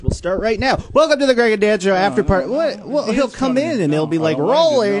start right now. Welcome to the Greg and Dan Show after party. What? Well, he'll come in and he'll be like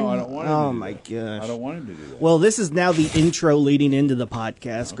rolling. I don't want him oh to my gosh! I don't want him to do that. Well, this is now the intro leading into the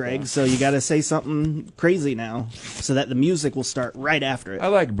podcast, Greg. So you got to say something crazy now, so that the music will start right after it. I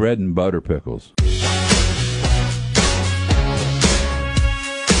like bread and butter pickles.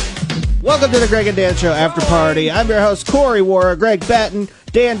 Welcome to the Greg and Dan Show after party. I'm your host, Corey Wara, Greg Batten,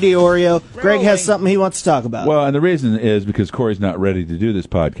 Dan DiOrio. Greg has something he wants to talk about. Well, and the reason is because Corey's not ready to do this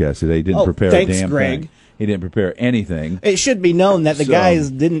podcast today. He didn't prepare thanks, a damn Greg. thing. He didn't prepare anything. It should be known that the guys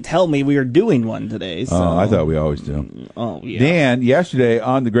didn't tell me we were doing one today. So. I thought we always do. Oh, yeah. Dan, yesterday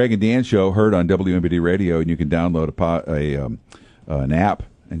on the Greg and Dan Show, heard on WMBD Radio, and you can download an app,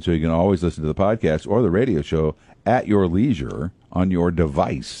 and so you can always listen to the podcast or the radio show at your leisure on your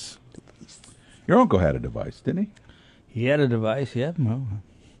device. Your uncle had a device, didn't he? He had a device, yeah. Well.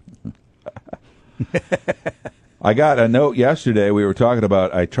 I got a note yesterday. We were talking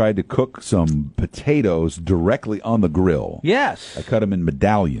about I tried to cook some potatoes directly on the grill. Yes. I cut them in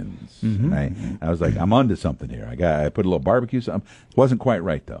medallions. And I was like, I'm onto something here. I put a little barbecue. It wasn't quite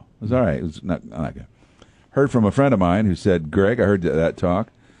right, though. It was all right. It was not good. Heard from a friend of mine who said, Greg, I heard that talk,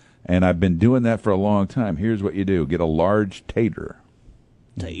 and I've been doing that for a long time. Here's what you do. Get a large tater.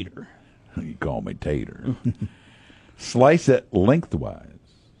 Tater. You call me tater. Slice it lengthwise.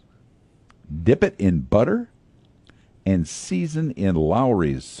 Dip it in butter and season in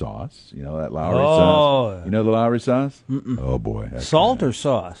Lowry's sauce. You know that Lowry sauce? You know the Lowry sauce? Mm-mm. Oh, boy. Salt or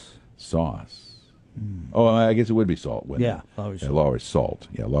sauce? Sauce. Oh, I guess it would be salt, wouldn't it? Lowry's salt. Lowry's salt.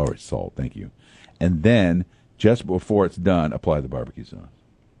 Yeah, Lowry's salt. Thank you. And then, just before it's done, apply the barbecue sauce.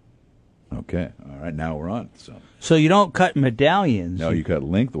 Okay. All right. Now we're on. So you don't cut medallions. No, you cut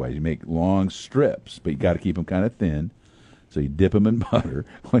lengthwise. You make long strips, but you got to keep them kind of thin. So you dip them in butter,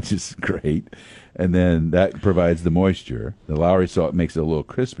 which is great, and then that provides the moisture. The Lowry salt makes it a little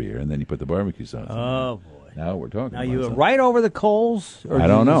crispier, and then you put the barbecue sauce in. Oh, boy. Now we're talking Now about you something. right over the coals? Or I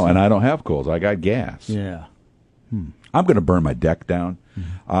don't know, and I don't have coals. I got gas. Yeah. I'm going to burn my deck down.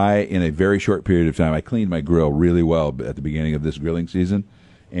 In a very short period of time, I cleaned my grill really well at the beginning of this grilling season.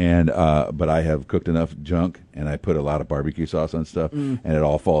 And but I have cooked enough junk, and I put a lot of barbecue sauce on stuff, and it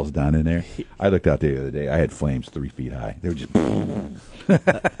all falls down in there. I looked out the other day. I had flames 3 feet high. They were just.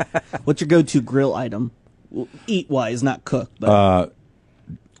 What's your go-to grill item? Well, eat-wise, not cook. But.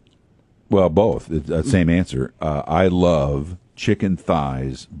 Well, both. It's same answer. I love chicken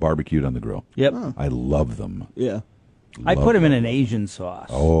thighs barbecued on the grill. Yep. I love them. Yeah. I put them in an Asian sauce.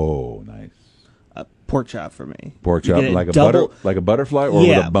 Oh, nice. Pork chop for me. Pork chop like a butterfly or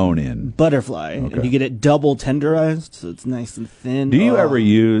with a bone in? Butterfly. Okay. And you get it double tenderized, so it's nice and thin. Do you ever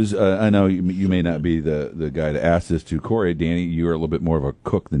use, I know you may not be the guy to ask this to, Corey, Danny, you are a little bit more of a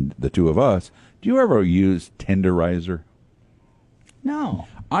cook than the two of us. Do you ever use tenderizer? No.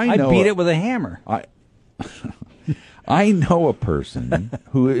 I beat it with a hammer. I know a person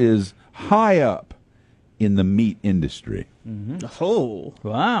who is high up in the meat industry. Mm-hmm. Oh.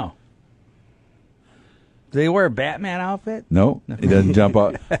 Wow. Do they wear a Batman outfit? No, he doesn't jump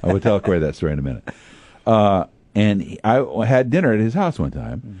out. I will tell Corey that story in a minute. And I had dinner at his house one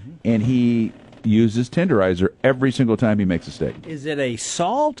time, and he uses tenderizer every single time he makes a steak. Is it a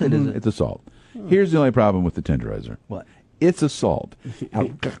salt? It's a salt. Here's the only problem with the tenderizer. What? It's a salt.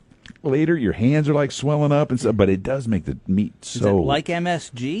 Later, your hands are like swelling up and stuff, but it does make the meat so. Is it like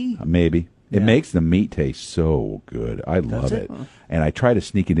MSG? Maybe. It makes the meat taste so good. I love it. And I try to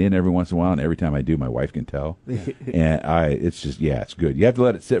sneak it in every once in a while, and every time I do, my wife can tell. And it's just, it's good. You have to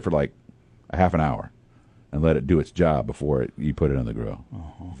let it sit for like a half an hour and let it do its job before you put it on the grill.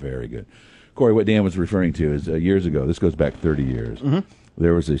 Very good. Corey, what Dan was referring to is years ago, this goes back 30 years,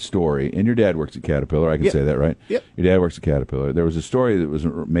 there was a story, and your dad works at Caterpillar, I can say that, right? Yep. Your dad works at Caterpillar. There was a story that was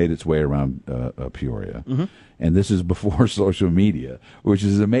made its way around Peoria, and this is before social media, which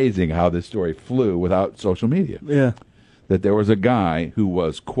is amazing how this story flew without social media. Yeah. That there was a guy who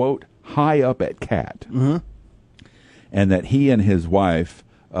was, quote, high up at Cat, and that he and his wife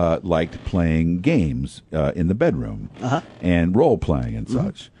liked playing games in the bedroom and role-playing and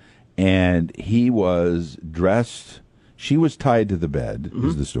such. And he was dressed, she was tied to the bed,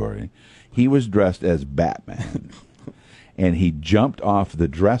 is the story. He was dressed as Batman. And he jumped off the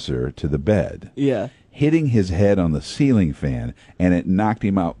dresser to the bed. Yeah. Hitting his head on the ceiling fan, and it knocked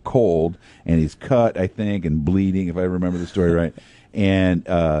him out cold, and he's cut, I think, and bleeding, if I remember the story right. And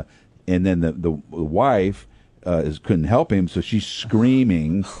then the wife couldn't help him, so she's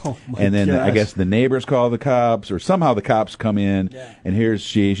screaming. Oh my and then I gosh. guess the neighbors call the cops, or somehow the cops come in, and here's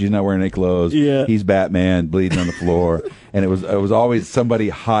she's not wearing any clothes. Yeah. He's Batman, bleeding on the floor, and it was always somebody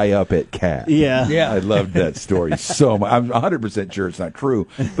high up at Cat. Yeah. Yeah. I loved that story so much. I'm 100% sure it's not true,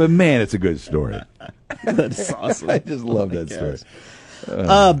 but man, it's a good story. That's awesome. I just love that story.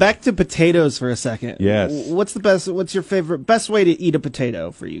 Back to potatoes for a second. Yes. What's your favorite, best way to eat a potato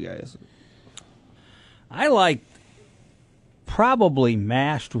for you guys? I like probably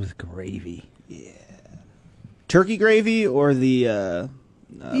mashed with gravy. Turkey gravy or the,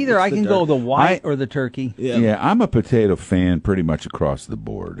 Either I can go the white or the turkey. Yeah, I'm a potato fan pretty much across the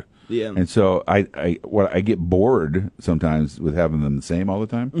board. Yeah. And so I get bored sometimes with having them the same all the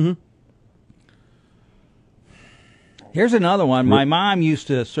time. Mm-hmm. Here's another one. My mom used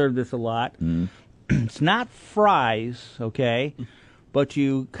to serve this a lot. It's not fries, okay, but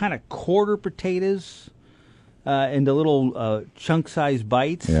you kind of quarter potatoes into little chunk-sized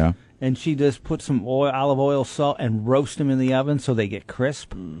bites. Yeah. And she just put some olive oil, salt, and roast them in the oven so they get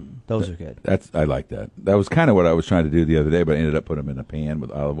crisp. Those are good. I like that. That was kind of what I was trying to do the other day, but I ended up putting them in a pan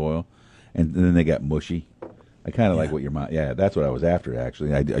with olive oil, and then they got mushy. I kind of like what your mom. Yeah, that's what I was after.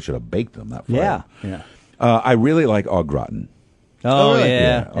 Actually, I should have baked them, not fried. Yeah. I really like au gratin. Oh, really?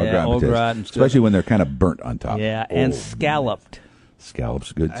 yeah. au gratin au potatoes, gratin's good. especially when they're kind of burnt on top. Yeah, Oh, and man. scalloped.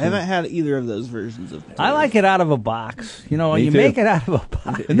 Scallops good too. I haven't had either of those versions of potatoes. I like it out of a box. You know, when Me you too. make it out of a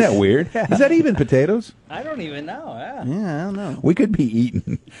box. Isn't that weird? Is that even potatoes? I don't even know. Yeah. Yeah, I don't know. We could be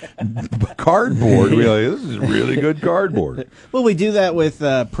eating cardboard. Really, this is really good cardboard. Well, we do that with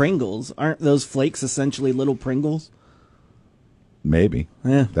Pringles. Aren't those flakes essentially little Pringles? Maybe.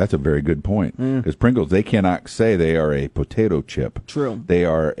 Yeah. That's a very good point. Because Pringles, they cannot say they are a potato chip. True. They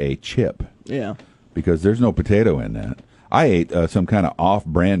are a chip Yeah. because there's no potato in that. I ate some kind of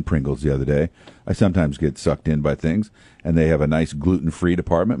off-brand Pringles the other day. I sometimes get sucked in by things, and they have a nice gluten-free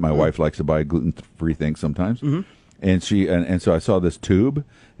department. My wife likes to buy gluten-free things sometimes. And she and so I saw this tube,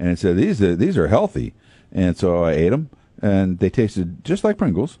 and it said, these are healthy. And so I ate them, and they tasted just like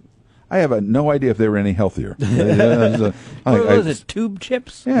Pringles. I have no idea if they were any healthier. What was it, tube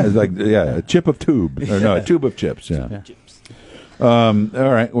chips? Yeah, it's like a chip of tube, or no, a tube of chips. Yeah. All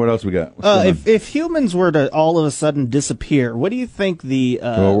right, what else we got? What's going on? If humans were to all of a sudden disappear, what do you think the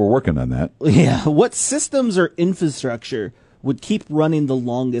Well, we're working on that. yeah, what systems or infrastructure would keep running the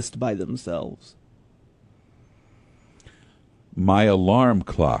longest by themselves? My alarm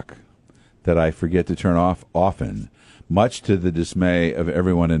clock that I forget to turn off often, much to the dismay of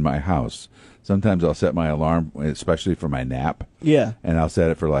everyone in my house. Sometimes I'll set my alarm, especially for my nap, Yeah. and I'll set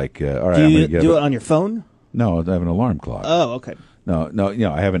it for like, all right, Do I'm you going to give do it on your phone? No, I have an alarm clock. Oh, okay. No,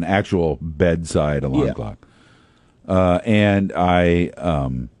 I have an actual bedside alarm Yeah. clock. And I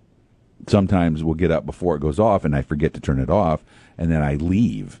sometimes will get up before it goes off, and I forget to turn it off, and then I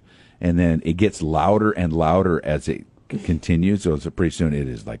leave. And then it gets louder and louder as it continues, so pretty soon it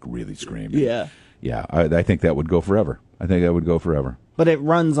is like really screaming. Yeah. Yeah, I think that would go forever. I think that would go forever. But it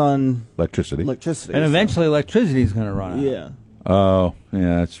runs on Electricity. electricity. And so- eventually electricity is going to run out. Yeah. Oh,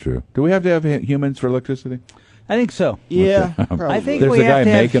 yeah, that's true. Do we have to have humans for electricity? I think so. Yeah. Okay. Probably. I think There's we a guy have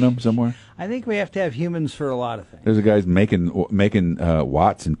to have- making them somewhere. I think we have to have humans for a lot of things. There's a guy making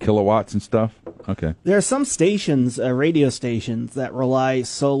watts and kilowatts and stuff. Okay. There are some stations, radio stations, that rely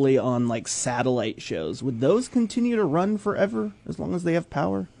solely on like satellite shows. Would those continue to run forever as long as they have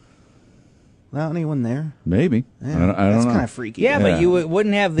power? Without anyone there? Maybe. Yeah, I don't that's know. kind of freaky. Yeah, Yeah. but you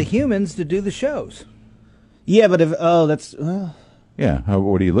wouldn't have the humans to do the shows. Yeah, but if Yeah.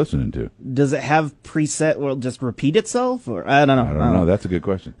 What are you listening to? does it have preset? Will it just repeat itself, or I don't know. I don't know. That's a good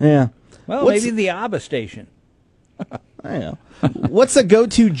question. Yeah. Well, What's- maybe the ABBA station. I know. What's a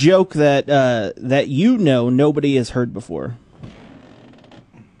go-to joke that that nobody has heard before?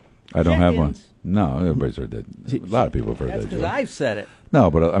 I don't have one. Chickens. No, everybody's heard that. A lot of people have heard That's that because joke. I've said it.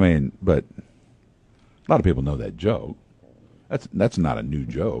 No, but but a lot of people know that joke. That's not a new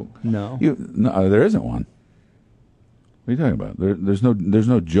joke. No. No, there isn't one. What are you talking about? There's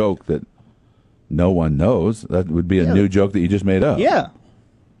no joke that no one knows. That would be a new joke that you just made up. Yeah.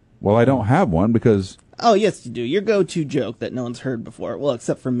 Well, I don't have one because Oh yes, you do. Your go-to joke that no one's heard before, well,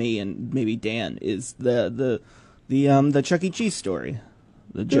 except for me and maybe Dan, is the Chuck E. Cheese story.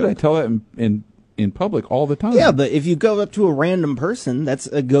 The dude, I joke. tell that in public all the time. Yeah, but if you go up to a random person, that's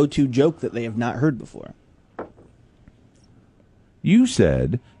a go-to joke that they have not heard before. You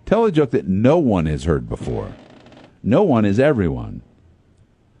said tell a joke that no one has heard before. No one is everyone.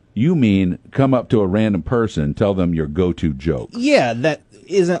 You mean come up to a random person, tell them your go-to joke. Yeah, that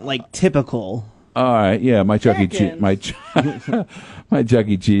isn't like typical. All right, yeah, my Chuck E. Cheese, Chickens. my Chuck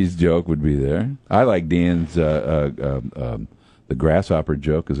E. Cheese joke would be there. I like Dan's the grasshopper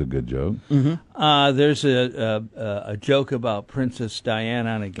joke is a good joke. There's a joke about Princess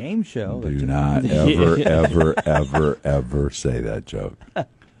Diana on a game show. Do not ever say that joke.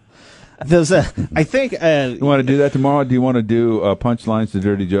 Those, I think. You want to do that tomorrow? Do you want to do punchlines to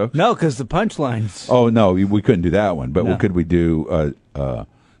dirty jokes? No, because the punchlines. Oh no, we couldn't do that one. But No. could we do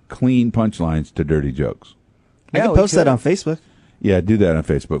clean punchlines to dirty jokes? I Yeah, can we post that could. on Facebook. Yeah, do that on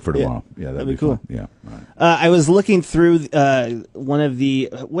Facebook for tomorrow. Yeah, that'd be be cool. fun. Yeah. All right. I was looking through one of the,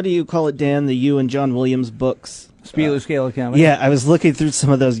 what do you call it, Dan? The you and John Williams books. Spieler Scale of Comedy. Yeah, I was looking through some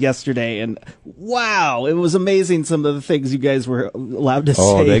of those yesterday, and wow, it was amazing some of the things you guys were allowed to say.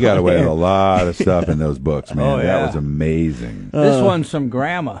 Oh, they got on away with air. a lot of stuff in those books, man. Oh, That yeah. was amazing. This one's from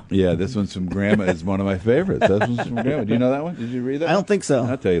Grandma. Yeah, this one's from Grandma. It's one of my favorites. This one's from Grandma. Do you know that one? Did you read that? I don't think so.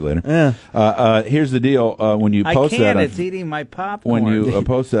 I'll tell you later. Yeah. Here's the deal. When you I post can't. that, It's eating my popcorn. when you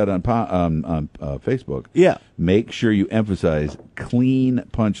post that on Facebook, Yeah. make sure you emphasize clean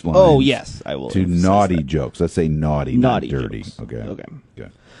punchlines. Oh, yes, I will To emphasize naughty that. jokes. Let's say naughty, Naughty not dirty. jokes. Okay.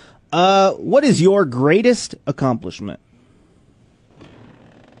 Okay. What is your greatest accomplishment?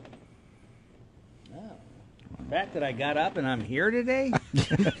 The fact that I got up and I'm here today?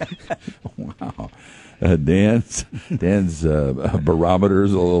 Wow. Dan's barometer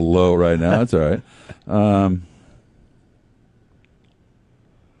is a little low right now. That's all right.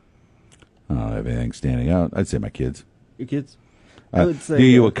 I don't have anything standing out. I'd say my kids. Your kids? I would say. Do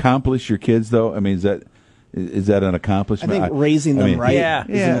you accomplish your kids though? I mean, is that an I accomplishment? think raising them right. Yeah. is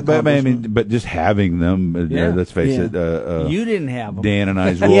an Yeah, but I mean, accomplishment. but just having them. Yeah. Let's face Yeah. it. You didn't have them. Dan and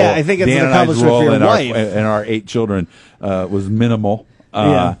I's role. Yeah, I think it's Dan an and I's accomplishment role for your in wife. and our 8 children was minimal.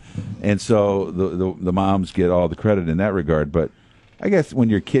 Yeah. And so the moms get all the credit in that regard. But I guess when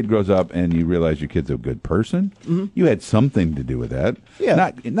your kid grows up and you realize your kid's a good person, you had something to do with that.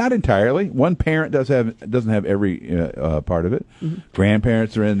 Yeah. Not entirely. One parent doesn't have every part of it.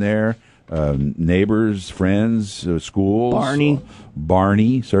 Grandparents are in there. Neighbors, friends, schools.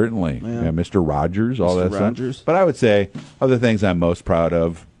 Barney, certainly. Yeah. Yeah, Mr. Rogers, all Mr. that Rogers. stuff. But I would say other things I'm most proud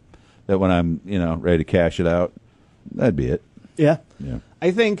of, that when I'm ready to cash it out, that'd be it. Yeah. Yeah.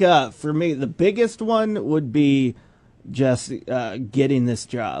 I think for me, the biggest one would be just getting this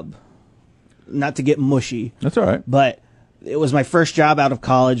job. Not to get mushy, That's all right. but it was my first job out of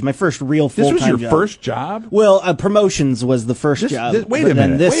college, my first real This full-time was your job. first job? Well, promotions was the first job. Wait but a then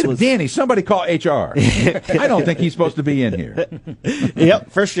minute. This Wait a was, Danny, somebody call HR. I don't think he's supposed to be in here. Yep,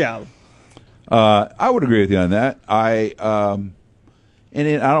 first job. I would agree with you on that.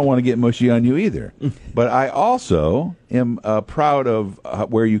 And I don't want to get mushy on you either. But I also am proud of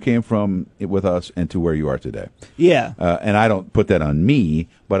where you came from with us and to where you are today. Yeah. And I don't put that on me,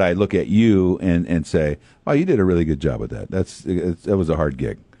 but I look at you and say, "Oh, you did a really good job with that. That was a hard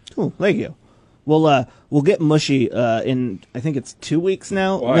gig." Cool. Thank you. We'll get mushy in, I think it's 2 weeks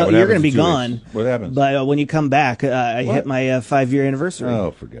now. Why? No, What you're happens going to be in 2 gone. weeks? What happens? But when you come back, I What? hit my 5-year anniversary.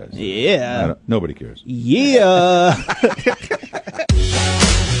 Oh, for God's sake. Yeah. Nobody cares. Yeah.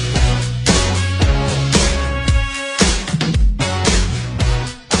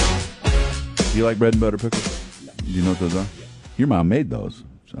 Do you like bread and butter pickles? Do you know what those are? Your mom made those.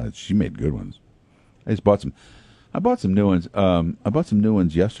 She made good ones. I just bought some. I bought some new ones. I bought some new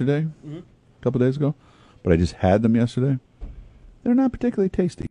ones yesterday, a couple days ago, but I just had them yesterday. They're not particularly tasty.